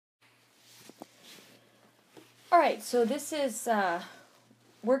Alright, so this is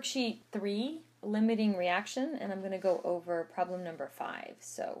worksheet 3, limiting reaction, and I'm going to go over problem number 5.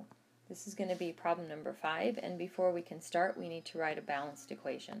 So this is going to be problem number 5, and before we can start we need to write a balanced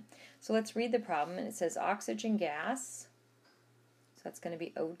equation. So let's read the problem, and it says oxygen gas, so that's going to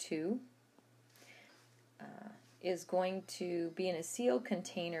be O2, is going to be in a sealed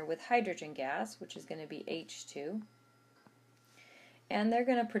container with hydrogen gas, which is going to be H2, and they're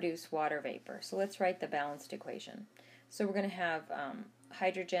going to produce water vapor. So let's write the balanced equation. So we're going to have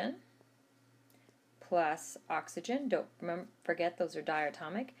hydrogen plus oxygen. Don't forget those are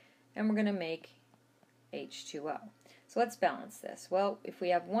diatomic. And we're going to make H2O. So let's balance this. Well, if we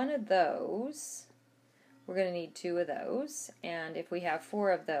have one of those, we're going to need two of those. And if we have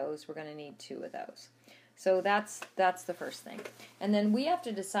four of those, we're going to need two of those. So that's the first thing. And then we have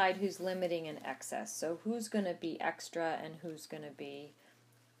to decide who's limiting and excess. So who's going to be extra and who's going to be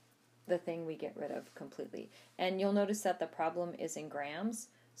the thing we get rid of completely. And you'll notice that the problem is in grams.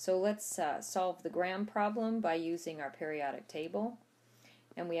 So let's solve the gram problem by using our periodic table.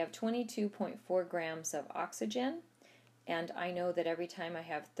 And we have 22.4 grams of oxygen. And I know that every time I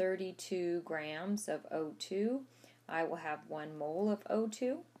have 32 grams of O2, I will have 1 mole of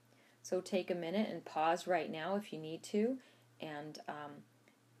O2. So take a minute and pause right now if you need to and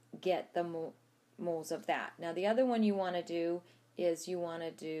get the moles of that. Now the other one you want to do is you want to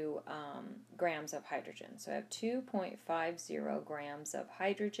do grams of hydrogen. So I have 2.50 grams of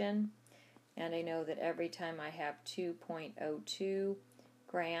hydrogen, and I know that every time I have 2.02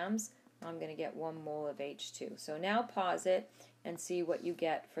 grams, I'm going to get 1 mole of H2. So now pause it and see what you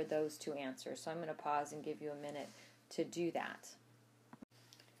get for those two answers. So I'm going to pause and give you a minute to do that.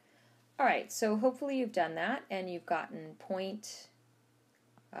 Alright, so hopefully you've done that and you've gotten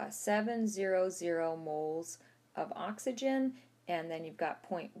 0.700 moles of oxygen, and then you've got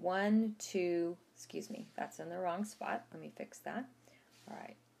 0.12, excuse me, that's in the wrong spot. Let me fix that.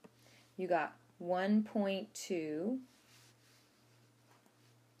 Alright, you got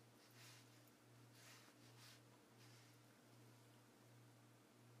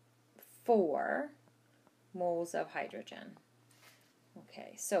moles of hydrogen.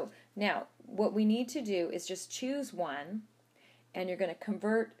 Okay, so now what we need to do is just choose one, and you're going to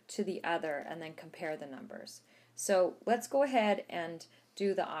convert to the other and then compare the numbers. So let's go ahead and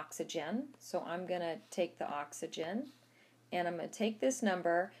do the oxygen. So I'm going to take the oxygen, and I'm going to take this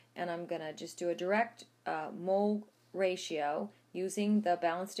number, and I'm going to just do a direct mole ratio using the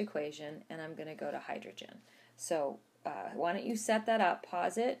balanced equation, and I'm going to go to hydrogen. So why don't you set that up,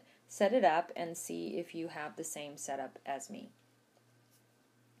 pause it, set it up, and see if you have the same setup as me.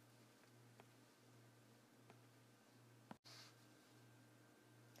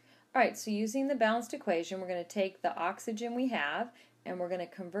 Alright, so using the balanced equation, we're going to take the oxygen we have and we're going to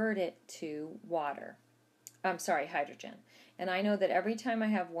convert it to hydrogen. And I know that every time I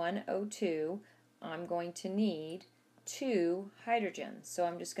have one O2, I'm going to need 2 hydrogens. So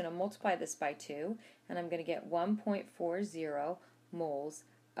I'm just going to multiply this by 2, and I'm going to get 1.40 moles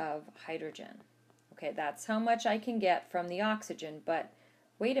of hydrogen. Okay, that's how much I can get from the oxygen, but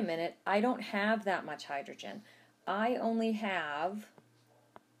wait a minute, I don't have that much hydrogen. I only have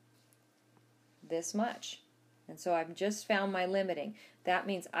this much. And so I've just found my limiting. That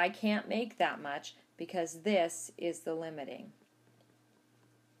means I can't make that much because this is the limiting.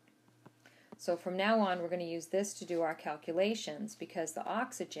 So from now on we're going to use this to do our calculations because the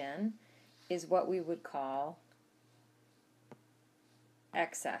oxygen is what we would call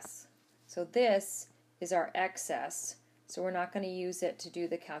excess. So this is our excess, so we're not going to use it to do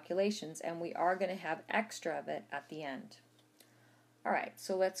the calculations, and we are going to have extra of it at the end. Alright,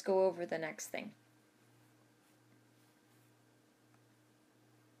 so let's go over the next thing.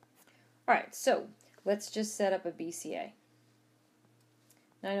 Alright, so let's just set up a BCA.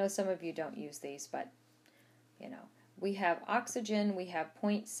 Now I know some of you don't use these, but you know, we have oxygen, we have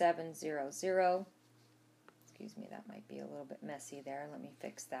 0.700. Excuse me, that might be a little bit messy there. Let me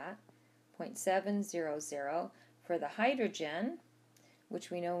fix that. 0.700 for the hydrogen,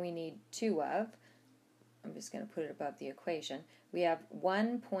 which we know we need 2 of. I'm just going to put it above the equation. We have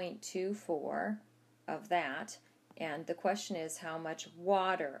 1.24 of that, and the question is how much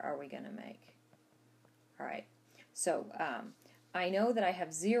water are we going to make? Alright, so I know that I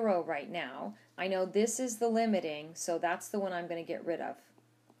have 0 right now. I know this is the limiting, so that's the one I'm going to get rid of.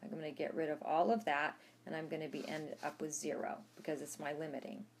 I'm going to get rid of all of that, and I'm going to end up with 0 because it's my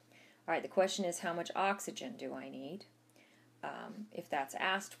limiting. Alright, the question is how much oxygen do I need? If that's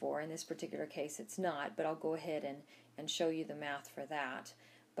asked for. In this particular case it's not, but I'll go ahead and show you the math for that.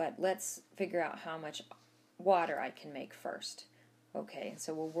 But let's figure out how much water I can make first. Okay,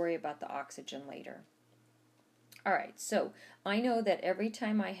 so we'll worry about the oxygen later. All right, so I know that every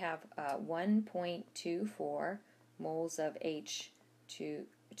time I have 1.24 moles of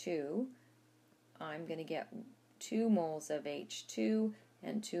H2, I'm going to get 2 moles of H2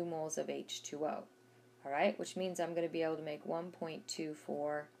 and 2 moles of H2O. All right, which means I'm going to be able to make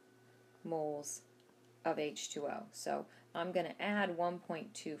 1.24 moles of H2O. So I'm going to add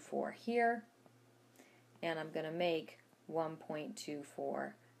 1.24 here, and I'm going to make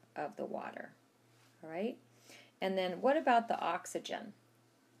 1.24 of the water. All right, and then what about the oxygen?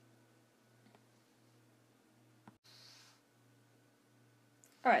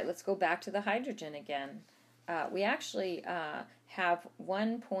 All right, let's go back to the hydrogen again. We actually have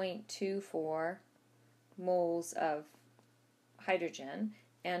 1.24 moles of hydrogen,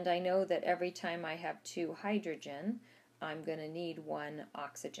 and I know that every time I have 2 hydrogen, I'm going to need 1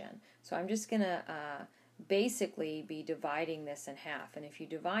 oxygen. So I'm just going to basically be dividing this in half, and if you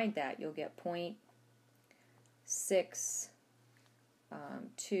divide that, you'll get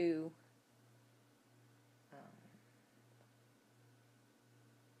 0.62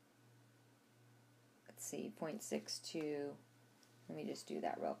 let's see, 0.62, let me just do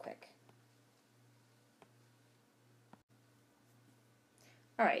that real quick.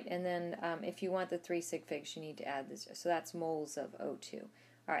 All right, and then if you want the 3 sig figs, you need to add this. So that's moles of O2.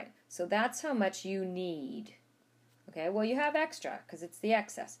 All right, so that's how much you need. Okay, well, you have extra because it's the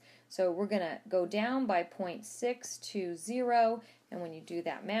excess. So we're going to go down by 0.620, and when you do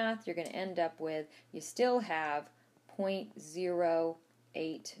that math, you're going to end up with, you still have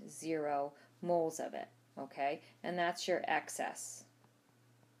 0.080 moles of it. Okay, and that's your excess.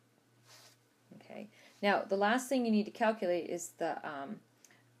 Okay, now the last thing you need to calculate is the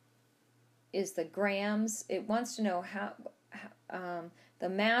grams. It wants to know how the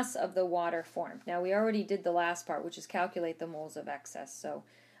mass of the water formed. Now we already did the last part, which is calculate the moles of excess. So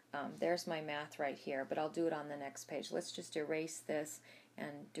there's my math right here, but I'll do it on the next page. Let's just erase this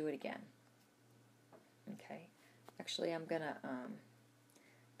and do it again. Okay, actually I'm gonna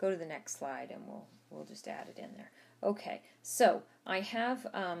go to the next slide and we'll just add it in there. Okay, so I have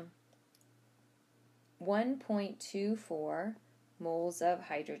 1.24 moles of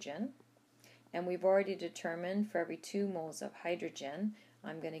hydrogen, and we've already determined for every 2 moles of hydrogen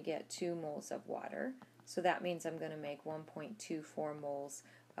I'm going to get 2 moles of water. So that means I'm going to make 1.24 moles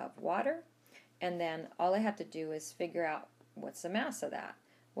of water, and then all I have to do is figure out what's the mass of that.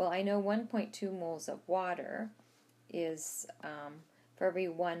 Well, I know 1.2 moles of water is, for every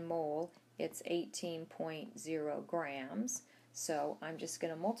 1 mole, it's 18.0 grams, so I'm just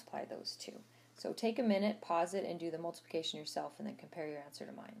going to multiply those two. So take a minute, pause it, and do the multiplication yourself, and then compare your answer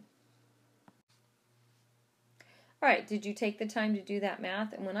to mine. All right, did you take the time to do that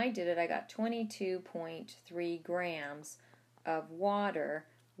math? And when I did it, I got 22.3 grams of water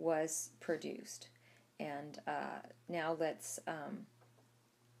was produced. And now let's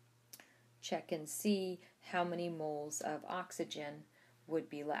check and see how many moles of oxygen would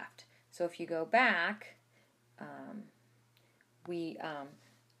be left. So if you go back, we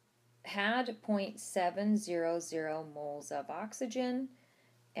had 0.700 moles of oxygen,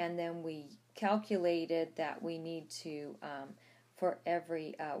 and then we calculated that we need to, for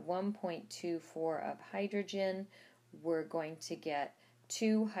every 1.24 of hydrogen, we're going to get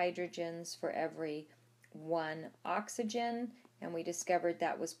 2 hydrogens for every 1 oxygen, and we discovered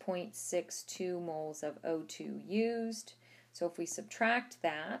that was 0.62 moles of O2 used. So if we subtract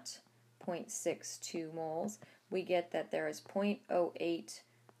that, 0.62 moles, we get that there is 0.080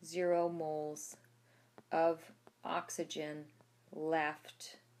 moles of oxygen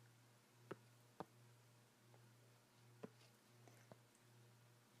left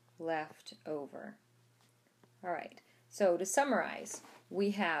over. All right, so to summarize,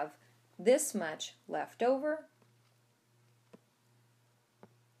 we have this much left over,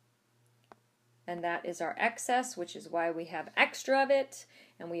 and that is our excess, which is why we have extra of it,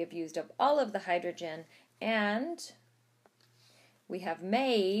 and we have used up all of the hydrogen, and we have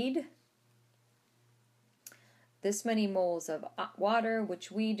made this many moles of water,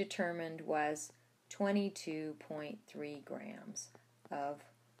 which we determined was 22.3 grams of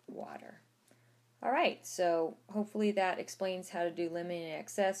water. All right, so hopefully that explains how to do limiting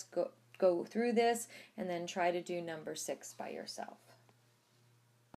excess. Go through this and then try to do number 6 by yourself.